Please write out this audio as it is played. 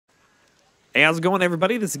Hey, how's it going,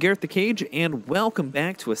 everybody? This is Garrett the Cage, and welcome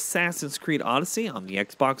back to Assassin's Creed Odyssey on the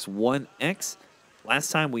Xbox One X.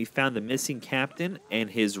 Last time we found the missing captain and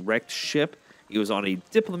his wrecked ship. He was on a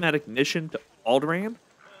diplomatic mission to Alderaan,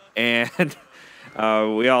 and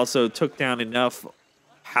we also took down enough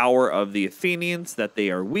power of the Athenians that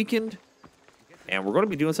they are weakened. And we're going to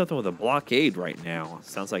be doing something with a blockade right now.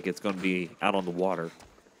 Sounds like it's going to be out on the water.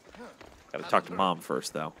 Got to talk to Mom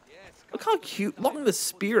first, though. Look how cute, long the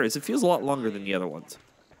spear is. It feels a lot longer than the other ones.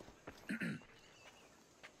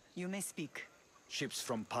 You may speak. Ships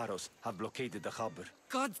from Paros have blockaded the harbor.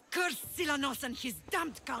 God curse Silanos and his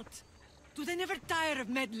damned cult! Do they never tire of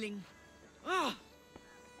meddling? Ugh!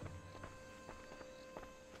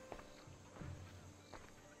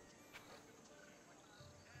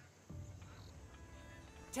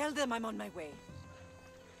 Tell them I'm on my way.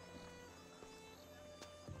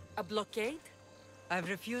 A blockade? I've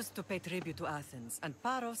refused to pay tribute to Athens, and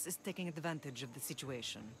Paros is taking advantage of the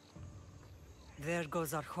situation. There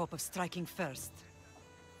goes our hope of striking first.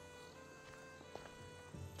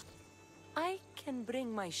 I can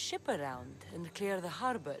bring my ship around and clear the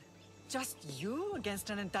harbor. Just you against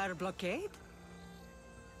an entire blockade?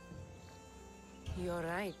 You're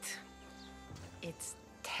right. It's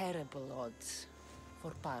terrible odds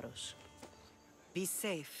for Paros. Be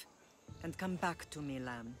safe, and come back to me,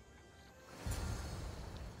 lamb.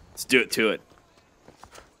 Let's do it to it.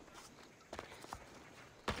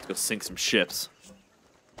 Let's go sink some ships.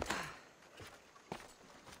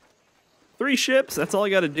 3 ships? That's all I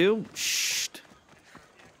got to do? Shh.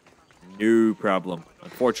 No problem.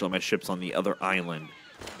 Unfortunately, my ship's on the other island.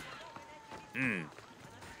 Let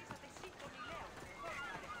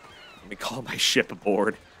me call my ship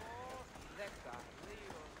aboard.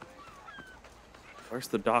 Where's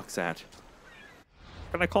the docks at?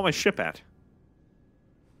 Where can I call my ship at?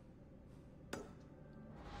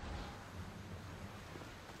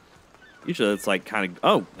 Usually it's like kind of...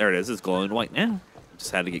 Oh, there it is. It's glowing white now.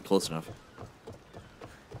 Just had to get close enough.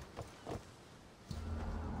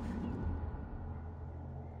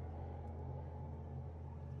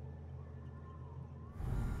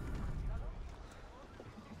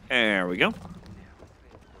 There we go.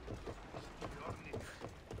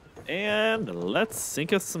 And let's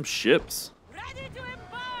sink us some ships. Ready to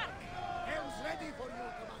embark! Hell's ready for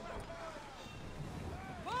you, Commander.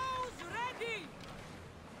 Bows ready!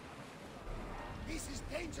 This is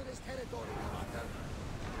dangerous territory, Commander.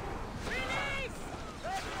 Release!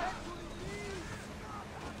 Let's head to release.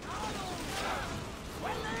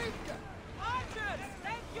 Well aimed. Archers,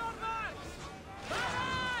 take your march!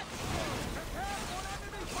 Barrage! Prepare for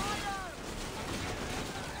enemy fire.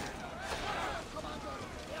 Commander,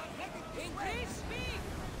 they are heading this way. Increase speed!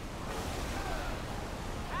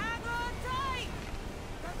 Hang on tight!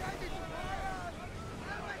 They're ready to fire.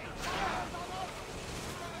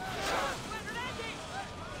 We're ready!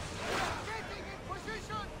 Getting in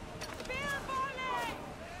position. Spear volley!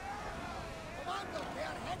 Commander, they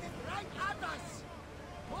are headed right at us.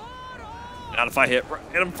 Pour on! Not if I hit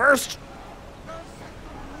him first. They're set to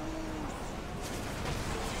lose.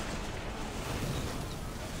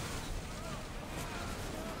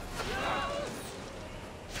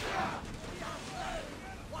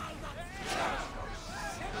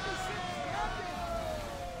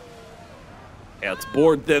 Yeah, let's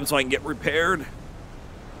board them so I can get repaired.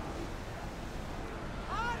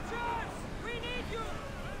 Archers! We need you!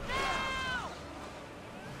 Now!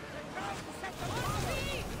 On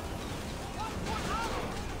speed!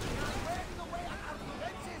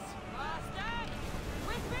 Stand!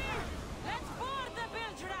 With me! Let's board the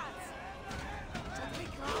bilge rats! Should we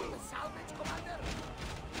ground the salvage, Commander?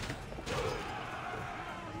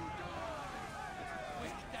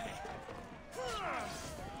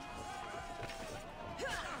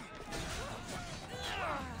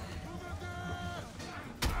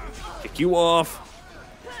 Kick you off.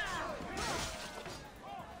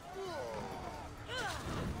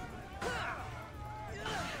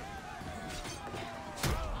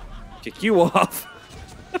 Kick you off.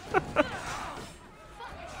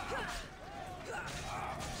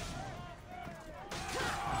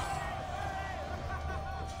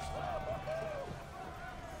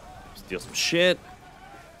 Steal some shit.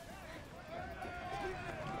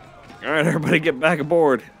 All right, everybody get back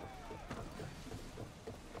aboard.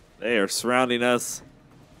 They are surrounding us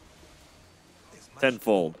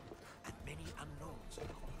tenfold. And many unknowns on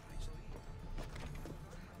the horizon.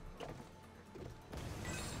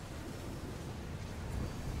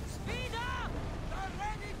 Speed up! They're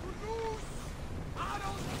ready to lose.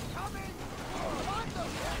 Arrows are coming. Commander,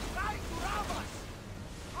 they're trying to rob us.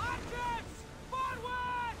 Archers!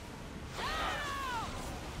 Forward! Now!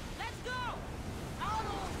 Let's go!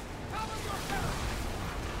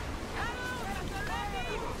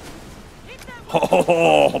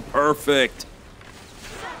 Oh, perfect.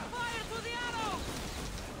 Set fire to the arrows!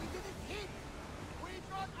 We didn't hit! We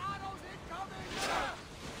got arrows incoming!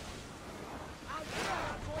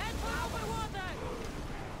 Head for open water!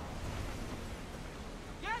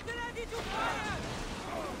 Get ready to fire!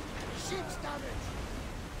 Ship's damaged!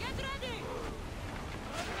 Get ready!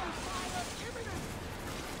 Enemy fire imminent!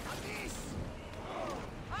 Abyss!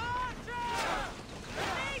 Archer!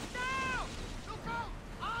 Release now! Look out!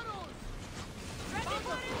 Arrows! Ready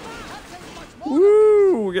for impact! That takes much more!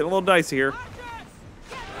 Woo! We're getting a little dicey here. Archers!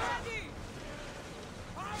 Get ready!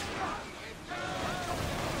 Fire!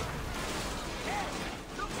 Hey!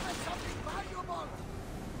 Look for something valuable!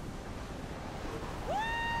 Woo!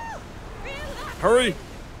 Feel that! Hurry.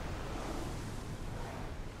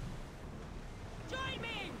 Join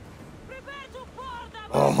me! Prepare to pour them!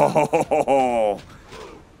 Oh,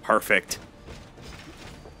 perfect.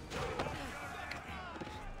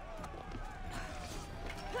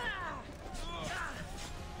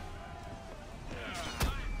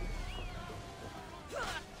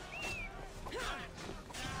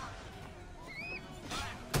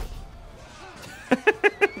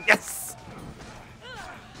 Yes.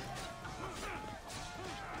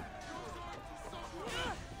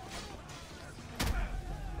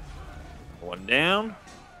 One down.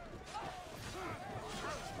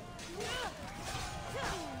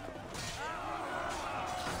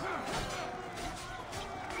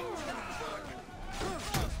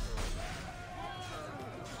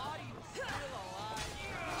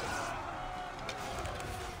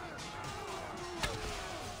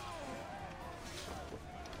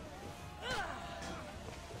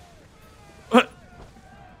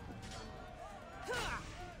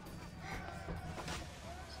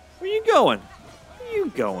 Where you going? Where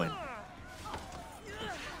you going?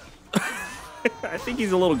 I think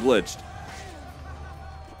he's a little glitched.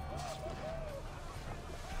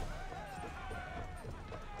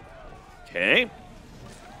 Okay.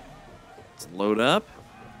 Let's load up.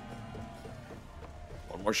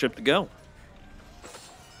 One more ship to go.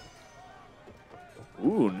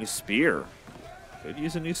 Ooh, new spear. Could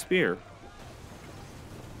use a new spear.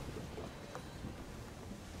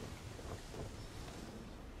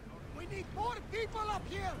 We need more people up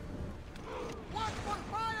here! Watch for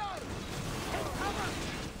fire! Take cover!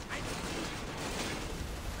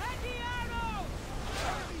 Ready arrows!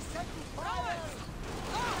 Enemy set to fire!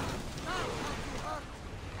 Now can't be hurt!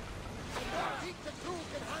 I don't think the crew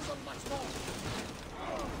can handle much more!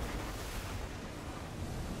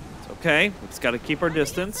 It's okay. We just got to keep our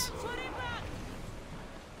distance.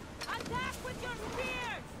 Attack with your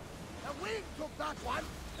spears! The wind took that one!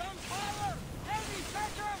 Gunfire! Heavy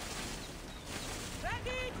pressure!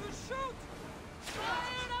 Ready to shoot!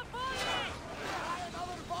 Fire a volley! Fire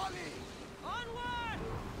another volley! Onward!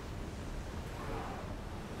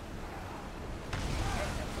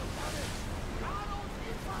 Arrows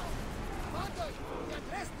inbound! Commander, get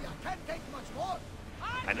ready! I can't take much more!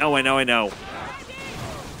 I know. Ready!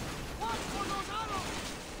 Watch for those arrows!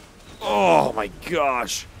 Oh my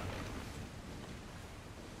gosh.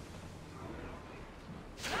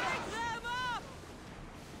 Take them up!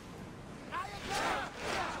 Try again!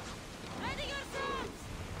 Ready yourselves!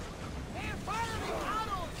 They're firing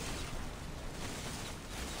arrows!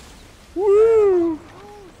 Woo!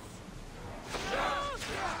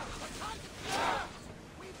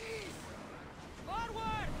 With ease!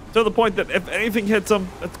 Forward! To the point that if anything hits him,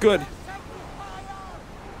 that's good. Set to fire!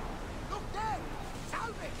 Look there!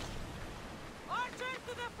 Salvage! Archers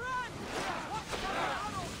to the front! Watch for the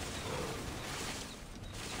arrows!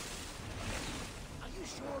 Are you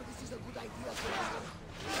sure this is a good idea, Commander?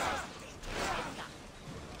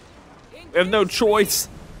 We have no choice.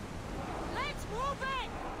 Let's move it!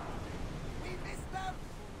 We missed them!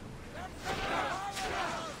 They're setting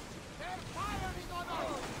fire! They're firing on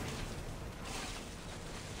us!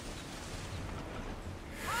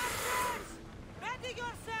 Archers! Ready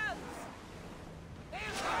yourselves!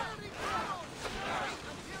 They're firing arrows! Wait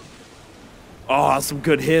until Oh, some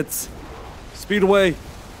good hits. Speed away.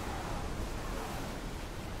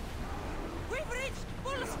 we've reached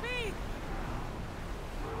full speed!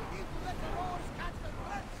 We need to let the roars catch the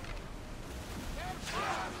threats! They're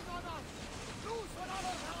firing on us! Loose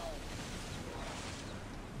another round!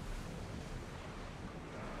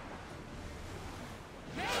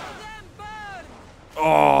 Make them burn!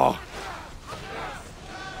 Oh.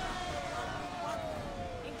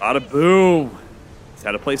 Bada boom. Just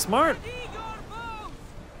had to play smart. Ready your bows!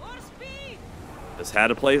 For speed! Just had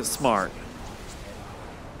to play it smart.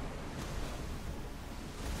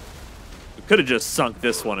 We could have just sunk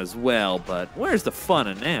this one as well, but where's the fun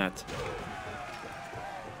in that?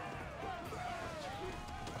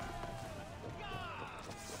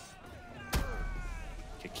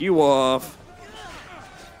 Kick you off.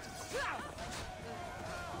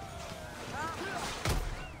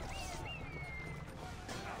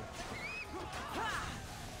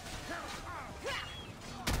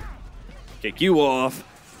 Kick you off.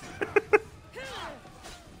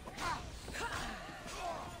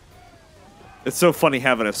 It's so funny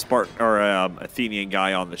having a Spartan or Athenian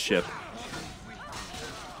guy on the ship.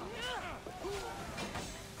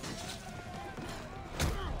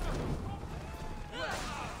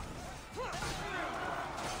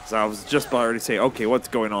 So I was just about to say, okay, what's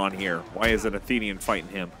going on here? Why is an Athenian fighting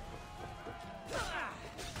him?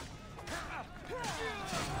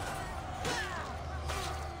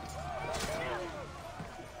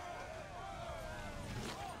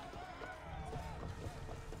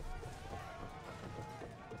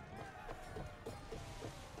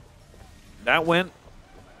 That went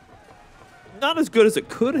not as good as it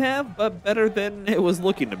could have, but better than it was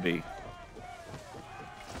looking to be.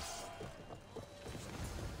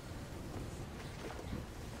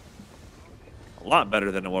 A lot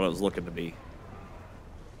better than what it was looking to be.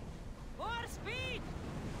 More speed!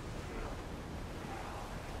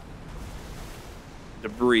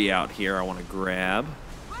 Debris out here I want to grab.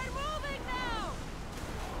 We're moving now!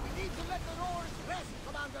 We need to let the rowers rest,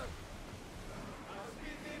 Commander!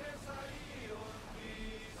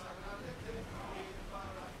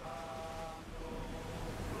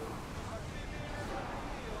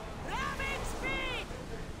 Ramming speed!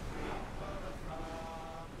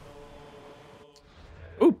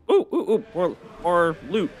 Ooh, ooh, ooh, ooh, more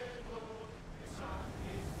loot.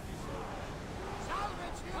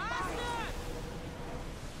 Salvage nearby!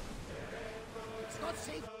 It's not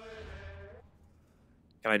safe.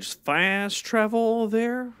 Can I just fast travel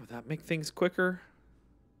there? Would that make things quicker?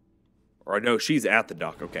 Or I know she's at the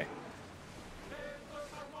dock, okay.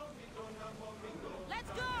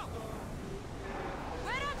 Let's go!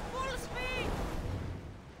 We're at full speed!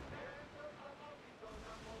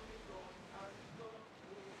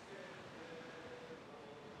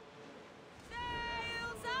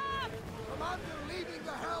 Sails up! Commander leading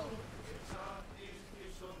the helm!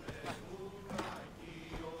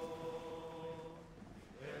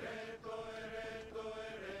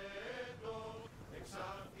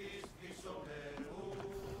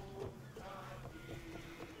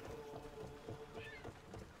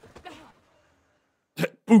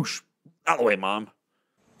 Boosh! Out of the way, Mom.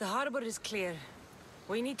 The harbor is clear.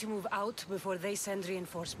 We need to move out before they send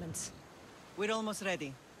reinforcements. We're almost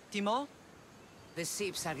ready. Timo? The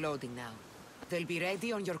ships are loading now. They'll be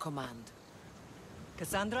ready on your command.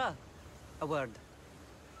 Cassandra? A word.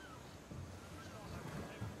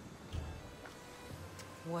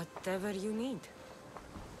 Whatever you need.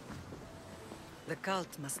 The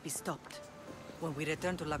cult must be stopped. When we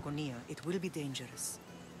return to Laconia, it will be dangerous.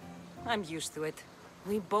 I'm used to it.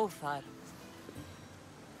 We both are.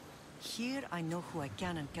 Here I know who I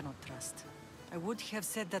can and cannot trust. I would have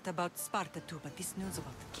said that about Sparta too, but this news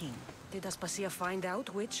about the king. Did Aspasia find out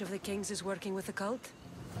which of the kings is working with the cult?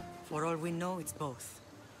 For all we know, it's both.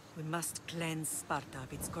 We must cleanse Sparta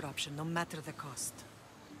of its corruption, no matter the cost.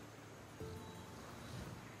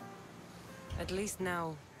 At least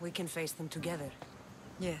now, we can face them together.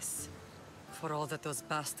 Yes. For all that those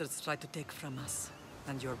bastards tried to take from us,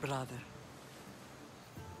 and your brother.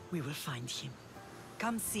 We will find him.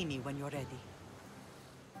 Come see me when you're ready.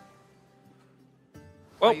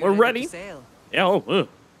 Well, Are you we're to ready. sail? Yeah, oh,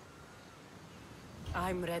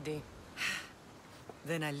 I'm ready.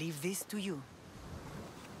 Then I leave this to you.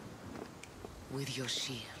 With your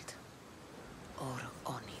shield. Or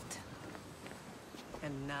on it.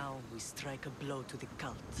 And now we strike a blow to the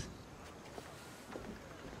cult.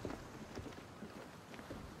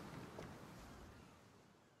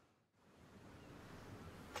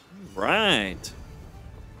 right.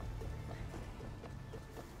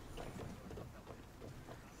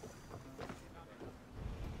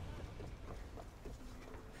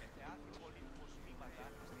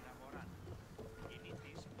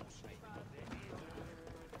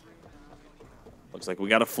 Looks like we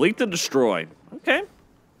got a fleet to destroy. Okay.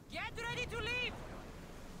 Get ready to leave!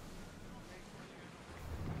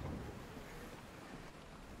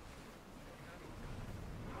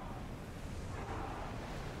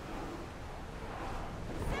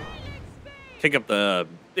 Sailing speed! Kick up the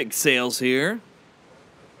big sails here.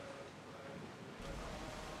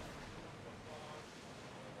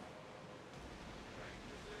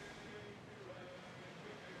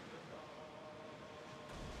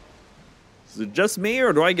 Is it just me,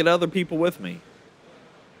 or do I get other people with me?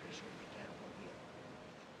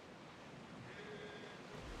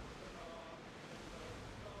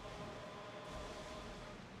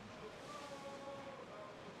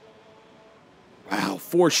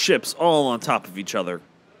 4 ships all on top of each other.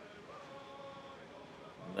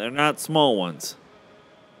 They're not small ones.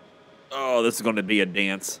 Oh, this is going to be a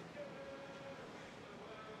dance.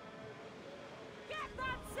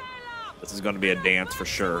 This is going to be a dance for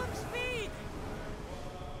sure.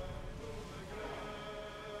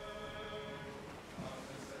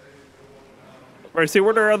 All right, see,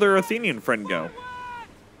 where'd our other Athenian friend go?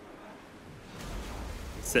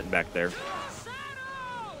 Sitting back there.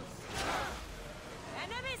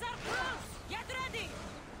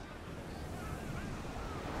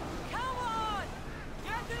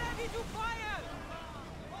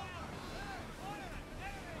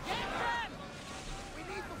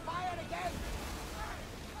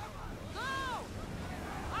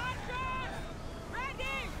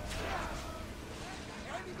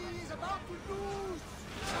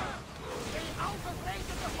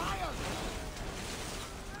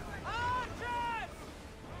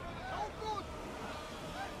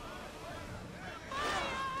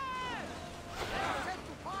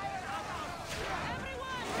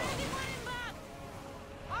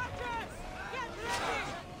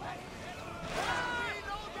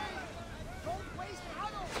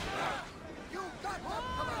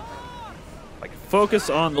 Focus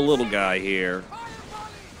on the little guy here.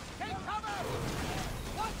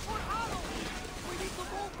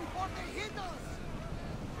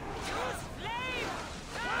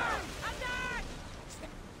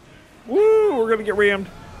 Woo, we're gonna get rammed.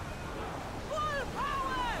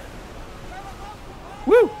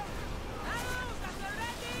 Woo!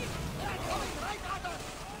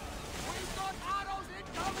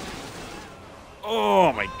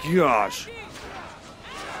 Oh my gosh.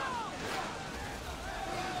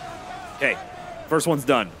 Okay, first one's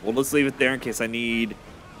done. We'll just leave it there in case I need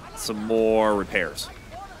some more repairs.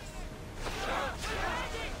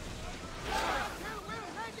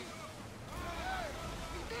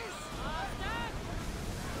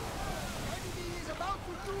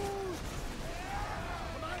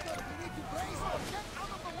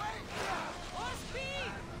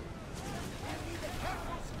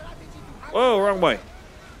 Whoa, wrong way.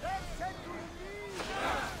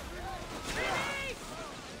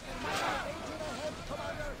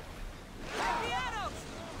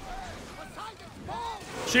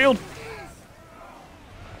 Shield.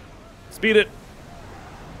 Speed it.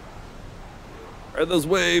 Ride those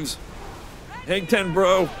waves. Hang 10,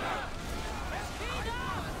 bro.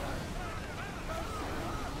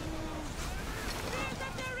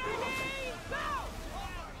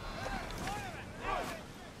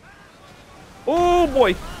 Oh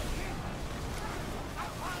boy.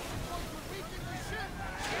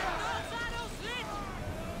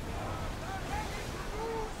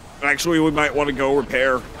 Actually, we might want to go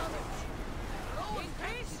repair.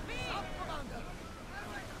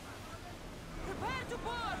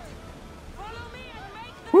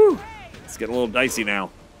 Whew. It's getting a little dicey now.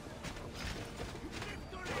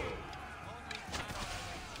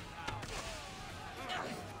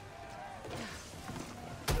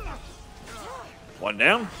 One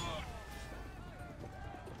down.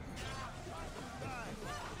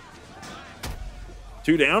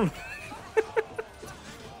 Two down.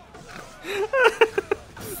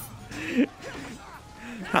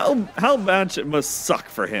 How much it must suck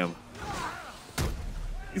for him.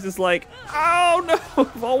 He's just like, oh no,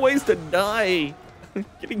 of all ways to die.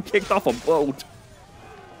 Getting kicked off a boat.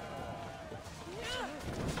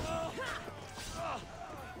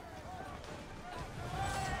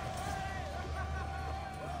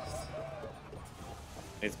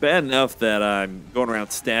 It's bad enough that I'm going around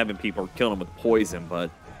stabbing people or killing them with poison, but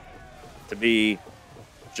to be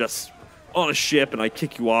just on a ship and I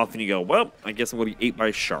kick you off and you go, well, I guess I'm going to be ate by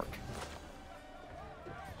a shark.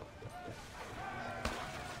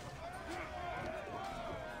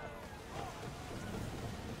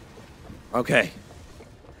 Okay.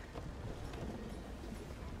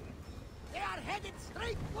 They are headed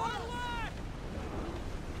straight forward!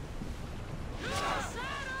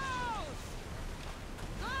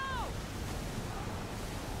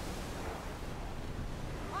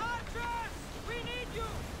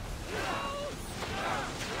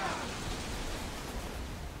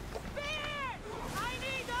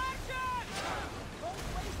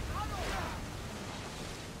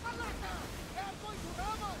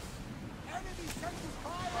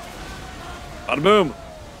 Bada boom.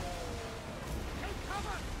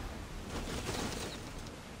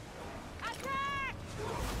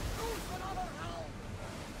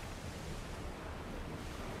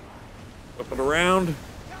 Whip it around.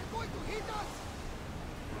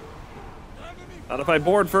 Not if I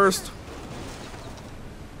board first.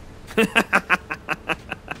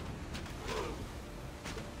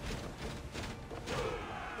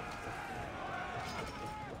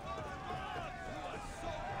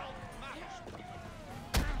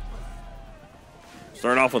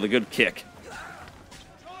 Start off with a good kick.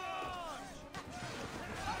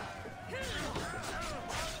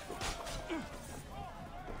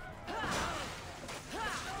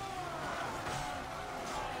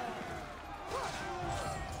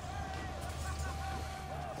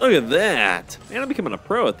 Look at that. Man, I'm becoming a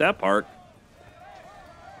pro at that part.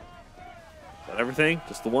 Is that everything?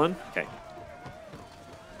 Just the one? Okay.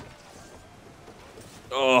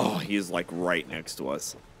 Oh, he's like right next to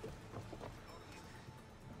us.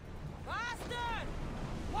 Bastard!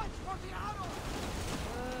 Watch for the arrows!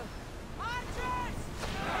 Archers!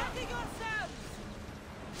 Ready yourselves!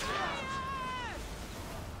 Fire!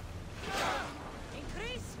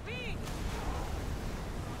 Increase speed!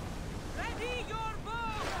 Ready your bow!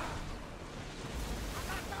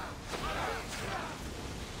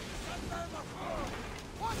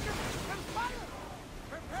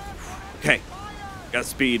 Okay. Got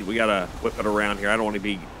speed. We gotta whip it around here. I don't want to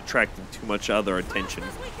be attracting too much other attention.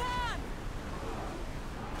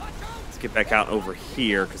 Let's get back out over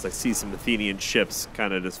here because I see some Athenian ships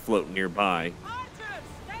kind of just floating nearby. Archers,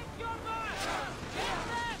 take your mark! Hit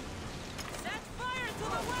them! Set fire to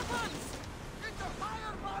the weapons! Hit the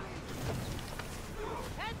fire volley!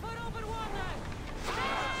 Head for open water!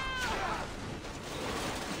 Now!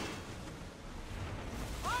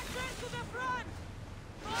 Archers to the front!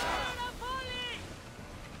 Fire a volley!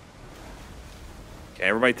 Okay,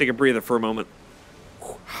 everybody take a breather for a moment.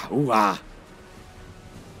 Ooh, ah.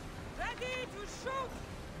 Ready to shoot!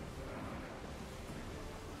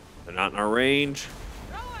 They're not in our range.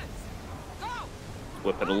 Rowers, go!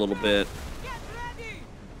 Whip it a little bit. Get ready!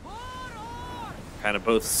 More oars! Kind of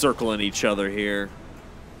both circling each other here.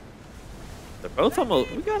 They're both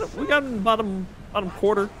almost. We got them in bottom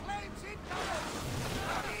quarter. Flames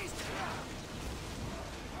incoming! East!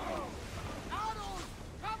 Arrows,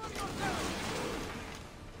 cover yourselves!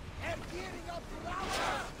 They're gearing up to round!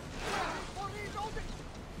 Ready for reloading!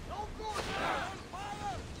 No good! On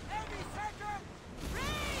fire! Heavy second!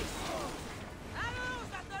 Race! Arrows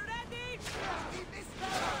at the ready! We missed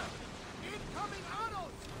them! Incoming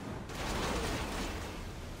arrows!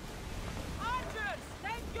 Archers,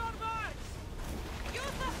 take your marks!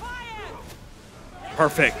 Use the fire!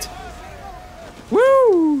 Perfect.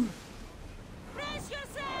 Woo! Brace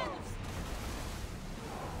yourselves!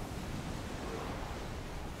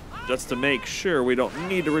 Just to make sure we don't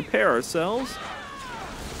need to repair ourselves.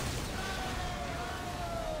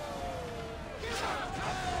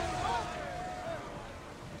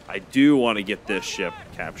 I do want to get this ship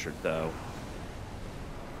captured, though.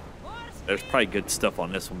 There's probably good stuff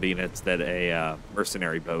on this one, being it's that a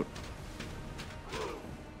mercenary boat.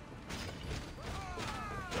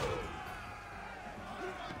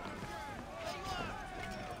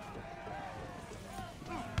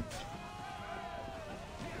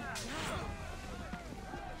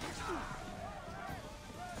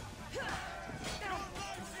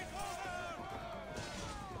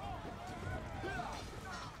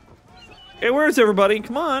 Hey, where's everybody?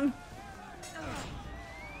 Come on.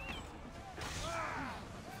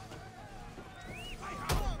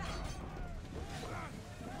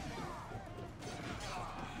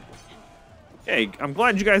 Hey, I'm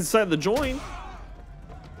glad you guys decided to join.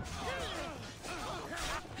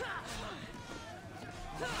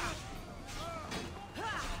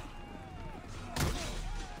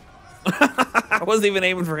 I wasn't even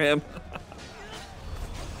aiming for him.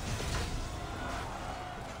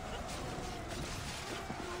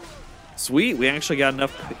 Sweet, we actually got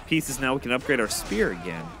enough pieces now we can upgrade our spear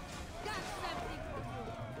again.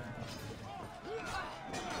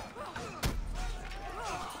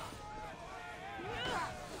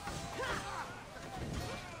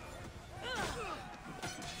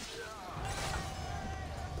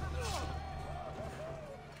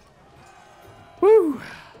 Woo!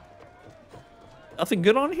 Nothing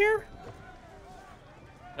good on here?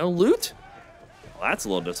 No loot? Well, that's a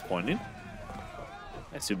little disappointing.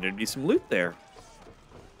 I assumed there'd be some loot there.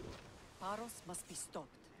 Paros must be stopped.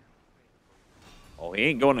 Oh, he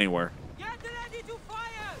ain't going anywhere. Get ready to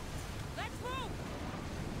fire! Let's move!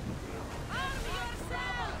 Arm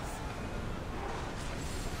yourselves!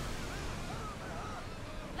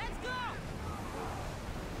 Let's go!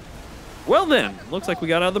 Well then, looks like we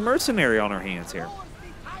got another mercenary on our hands here. Forward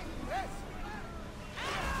behind this!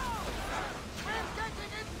 Ow! We're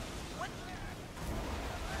getting it! What?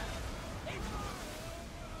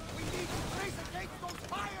 We need to brace against those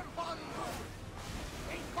fire volleys!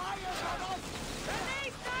 They fire on us!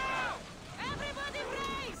 Release now! Everybody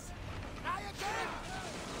brace! Try again!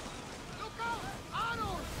 Look out!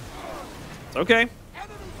 Arrows! It's okay.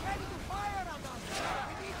 Enemies ready to fire on us!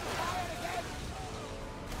 We need to fire again!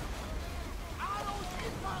 Arrows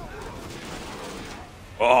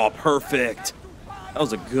Oh, perfect. That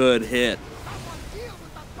was a good hit.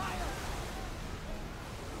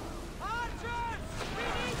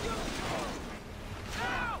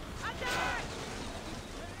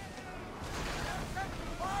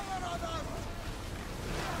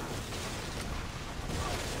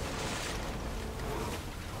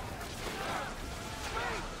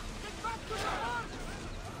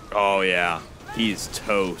 Oh, yeah. He's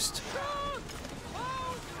toast.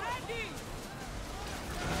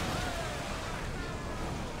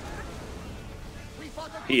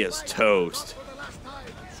 He is toast.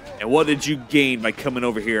 And what did you gain by coming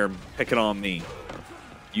over here and picking on me?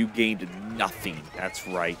 You gained nothing. That's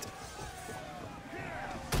right.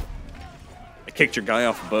 I kicked your guy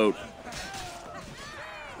off a boat.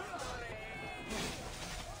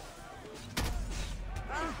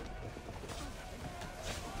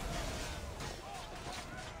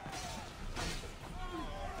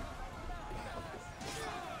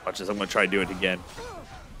 Watch this. I'm going to try to do it again.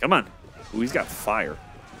 Come on. Ooh, he's got fire.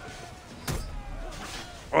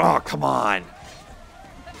 Oh, come on.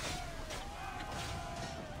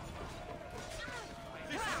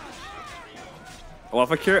 Well,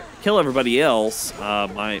 if I kill everybody else,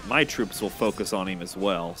 my troops will focus on him as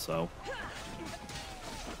well, so.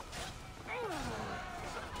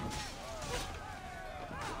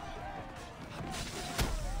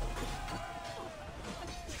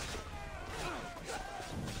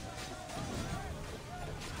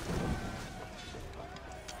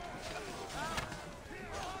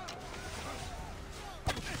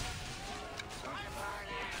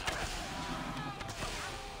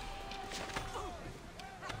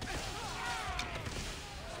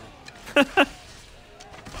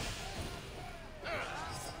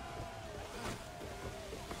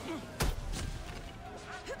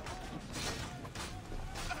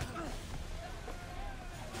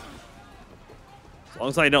 As long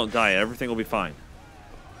as I don't die, everything will be fine.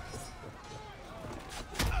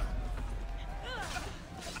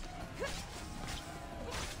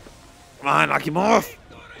 Come on, knock him off.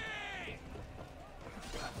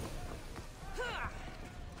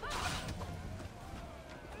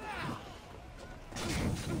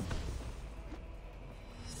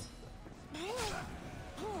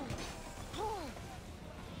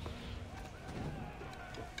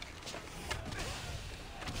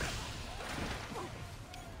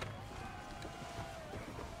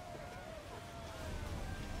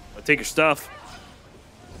 Take your stuff.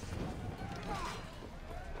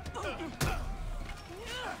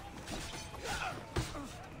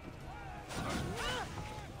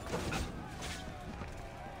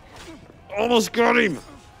 Almost got him.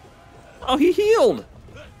 Oh, he healed.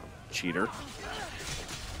 Cheater.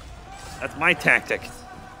 That's my tactic.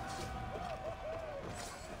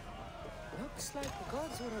 Looks like the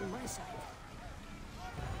gods were on my side.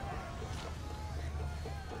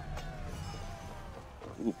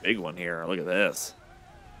 Ooh, big one here. Look at this.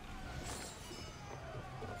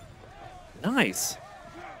 Nice.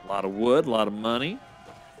 A lot of wood, a lot of money.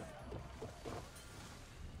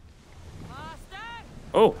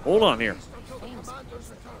 Oh, hold on here. So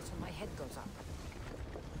my head goes up.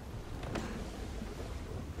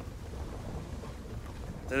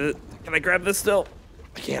 Can I grab this still?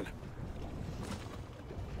 I can.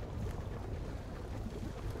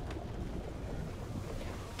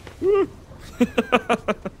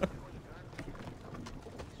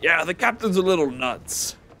 Yeah, the captain's a little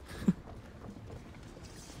nuts.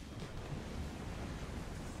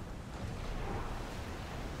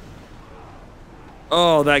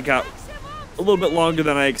 Oh, that got a little bit longer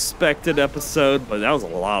than I expected episode, but that was a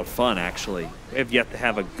lot of fun, actually. We have yet to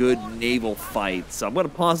have a good naval fight, so I'm going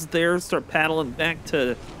to pause it there, start paddling back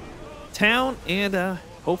to town, and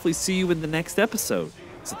hopefully see you in the next episode.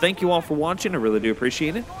 So thank you all for watching. I really do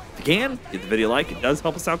appreciate it. If you can, give the video a like. It does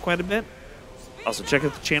help us out quite a bit. Also, check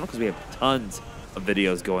out the channel because we have tons of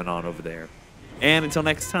videos going on over there. And until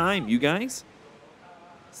next time, you guys,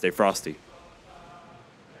 stay frosty.